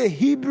 Study the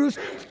Hebrews,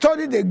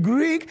 study the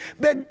Greek,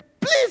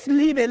 but please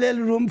leave a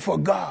little room for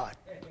God.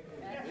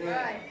 That's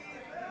right.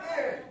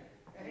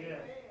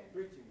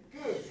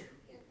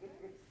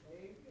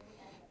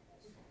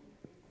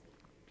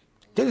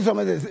 Tell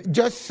somebody this.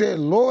 Just say,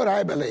 Lord,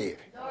 I believe.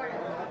 Lord,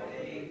 I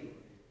believe.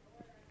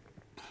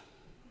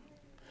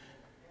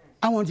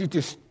 I want you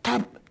to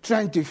stop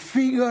trying to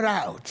figure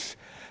out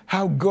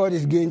how God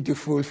is going to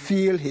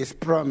fulfill his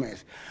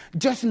promise.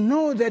 Just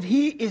know that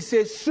he is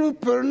a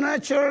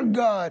supernatural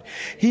God.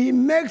 He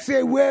makes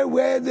a way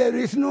where there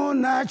is no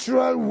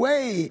natural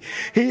way.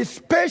 He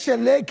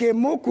specializes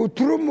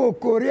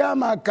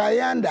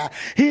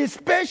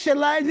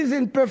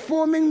in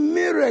performing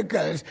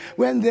miracles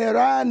when there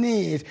are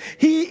needs.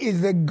 He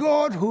is the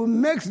God who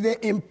makes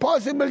the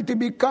impossible to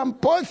become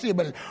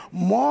possible.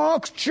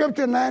 Mark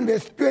chapter 9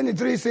 verse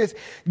 23 says,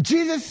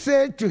 Jesus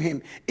said to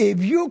him,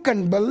 if you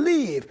can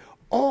believe,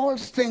 all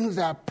things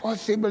are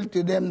possible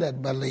to them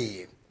that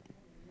believe.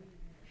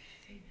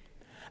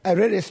 I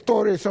read a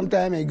story some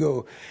time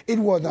ago. It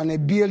was on a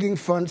building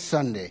fund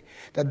Sunday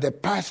that the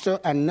pastor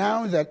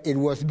announced that it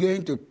was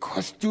going to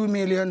cost $2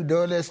 million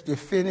to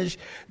finish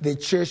the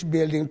church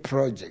building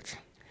project.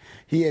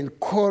 He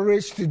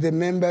encouraged the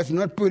members,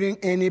 not putting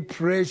any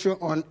pressure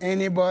on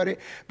anybody,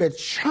 but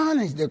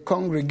challenged the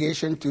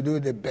congregation to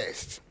do the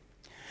best.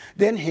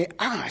 Then he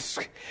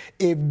asked,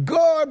 if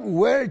God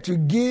were to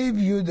give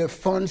you the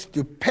funds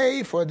to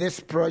pay for this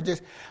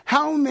project,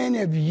 how many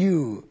of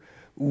you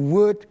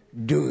would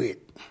do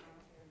it?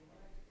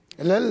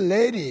 A little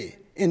lady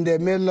in the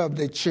middle of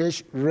the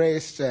church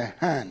raised her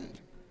hand.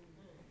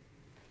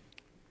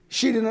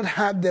 She did not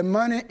have the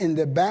money in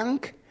the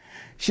bank.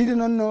 She did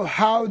not know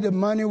how the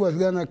money was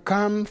going to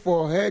come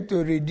for her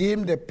to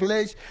redeem the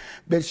place,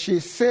 but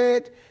she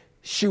said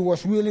she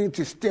was willing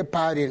to step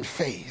out in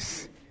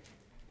faith.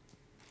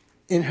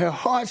 In her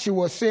heart, she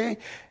was saying,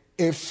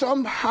 if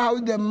somehow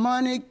the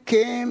money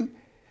came,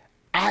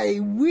 I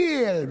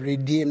will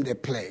redeem the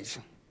place.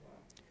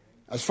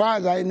 As far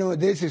as I know,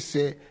 this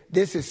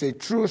is a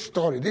true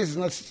story. This is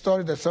not a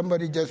story that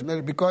somebody just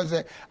made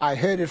because I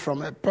heard it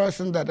from a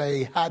person that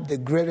I had the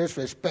greatest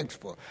respect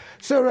for.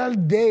 Several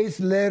days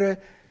later,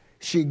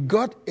 she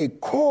got a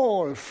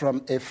call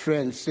from a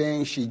friend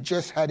saying she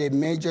just had a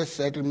major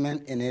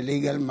settlement in a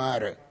legal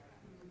matter.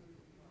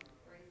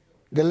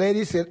 The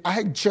lady said,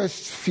 I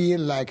just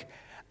feel like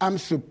I'm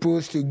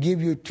supposed to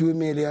give you $2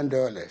 million.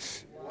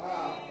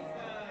 Wow.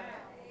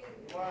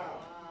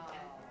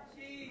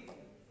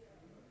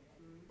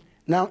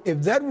 Now,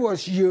 if that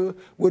was you,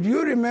 would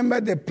you remember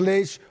the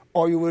place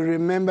or you will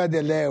remember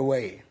the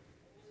layaway?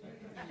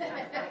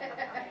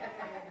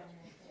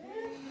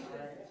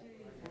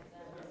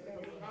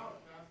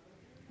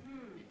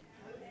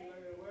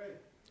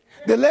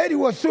 The lady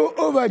was so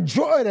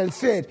overjoyed and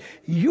said,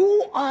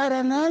 you are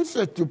an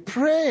answer to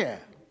prayer.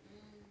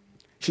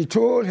 She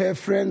told her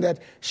friend that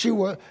she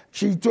told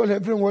her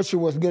friend what she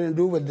was going to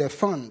do with the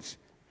funds.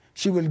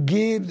 She will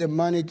give the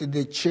money to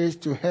the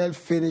church to help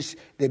finish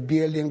the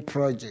building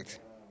project.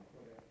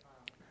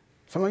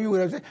 Some of you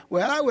would have said,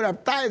 well, I would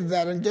have tithed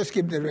that and just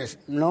keep the rest.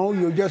 No,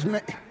 you just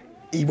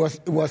it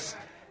was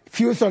a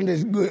few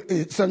Sundays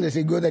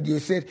ago that you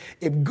said,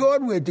 if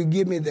God were to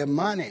give me the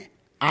money,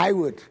 I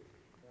would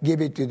give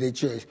it to the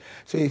church.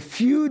 So a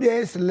few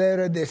days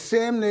later, the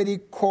same lady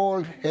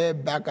called her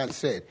back and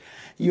said,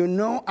 you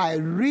know, I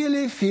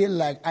really feel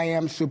like I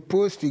am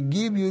supposed to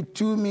give you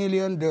 $2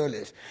 million.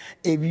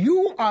 If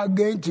you are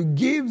going to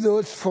give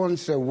those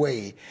funds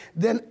away,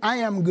 then I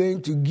am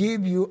going to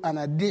give you an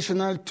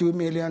additional $2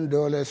 million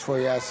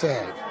for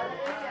yourself.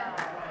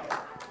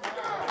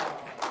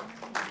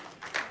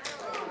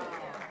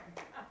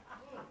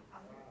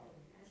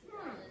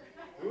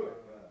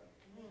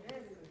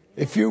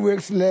 A few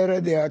weeks later,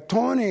 the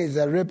attorneys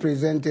that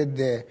represented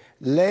the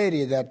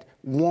lady that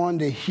won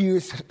the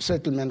huge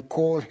settlement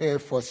called her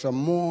for some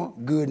more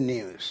good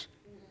news.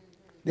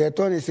 The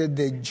attorney said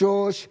the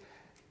judge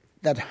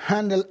that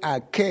handled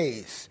our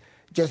case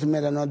just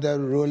made another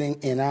ruling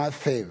in our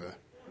favor.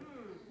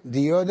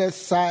 The other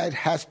side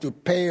has to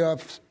pay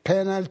off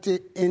penalty,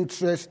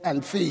 interest,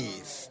 and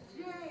fees.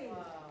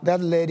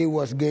 That lady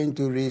was going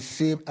to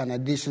receive an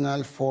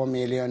additional $4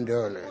 million.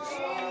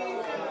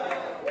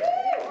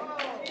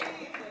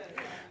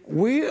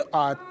 We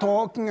are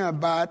talking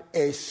about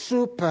a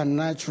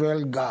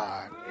supernatural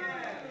God.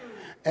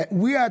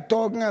 We are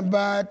talking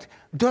about,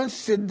 don't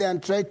sit there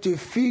and try to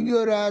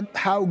figure out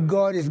how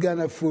God is going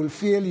to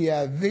fulfill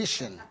your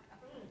vision.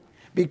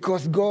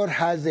 Because God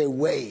has a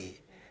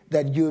way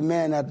that you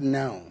may not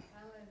know.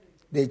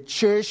 The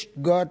church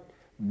got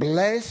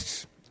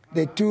blessed.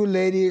 The two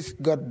ladies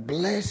got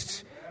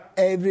blessed.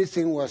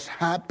 Everything was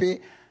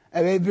happy.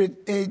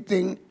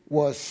 Everything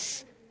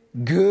was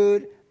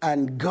good.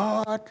 And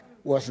God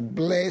was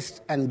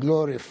blessed and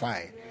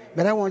glorified.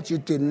 But I want you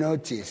to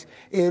notice,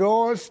 it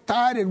all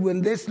started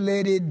when this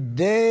lady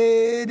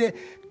dared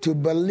to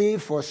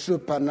believe for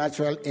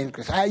supernatural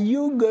increase. Are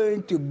you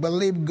going to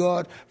believe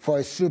God for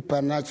a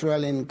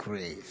supernatural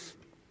increase?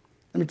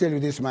 Let me tell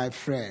you this, my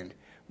friend.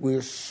 We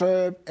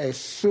serve a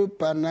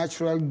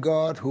supernatural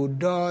God who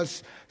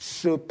does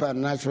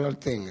supernatural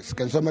things.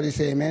 Can somebody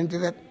say amen to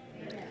that?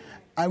 Amen.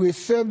 And we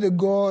serve the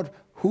God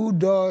who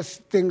does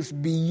things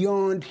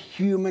beyond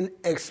human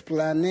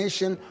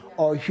explanation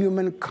or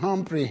human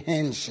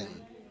comprehension.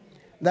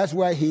 That's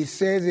why he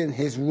says in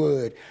his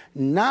word,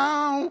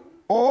 now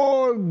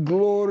all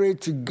glory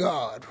to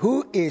God,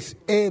 who is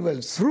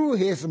able through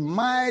his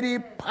mighty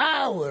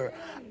power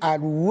at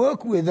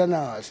work within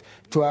us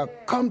to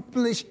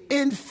accomplish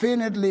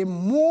infinitely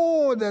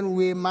more than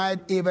we might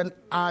even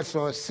ask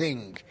or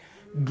think.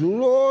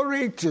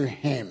 Glory to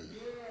him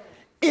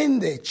in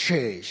the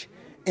church,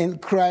 in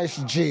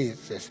Christ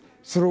Jesus,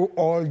 through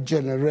all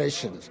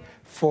generations,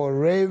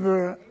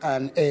 forever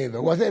and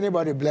ever. Was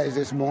anybody blessed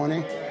this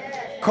morning?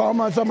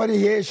 Come on, somebody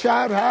here,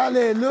 shout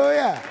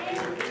hallelujah.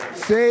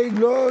 Say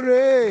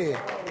glory.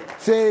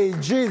 Say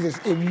Jesus.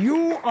 If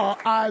you are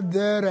out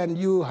there and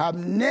you have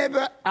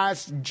never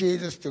asked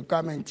Jesus to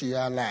come into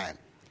your life,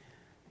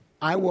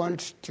 I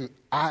want to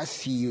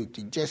ask you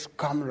to just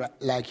come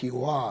like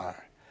you are.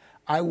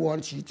 I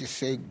want you to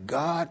say,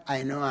 God,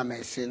 I know I'm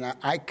a sinner.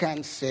 I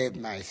can't save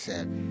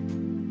myself.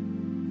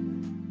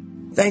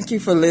 Thank you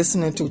for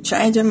listening to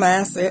Changing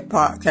Mindset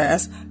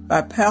Podcast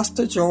by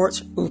Pastor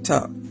George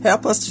Utuck.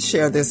 Help us to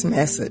share this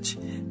message.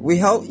 We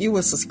hope you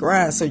will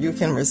subscribe so you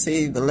can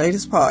receive the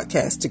latest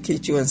podcast to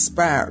keep you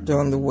inspired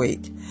during the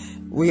week.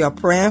 We are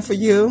praying for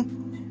you.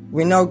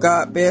 We know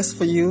God's best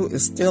for you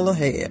is still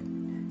ahead.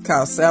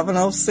 Call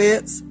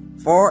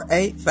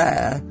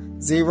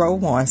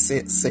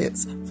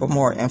 706-485-0166 for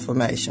more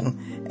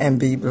information and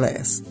be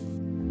blessed.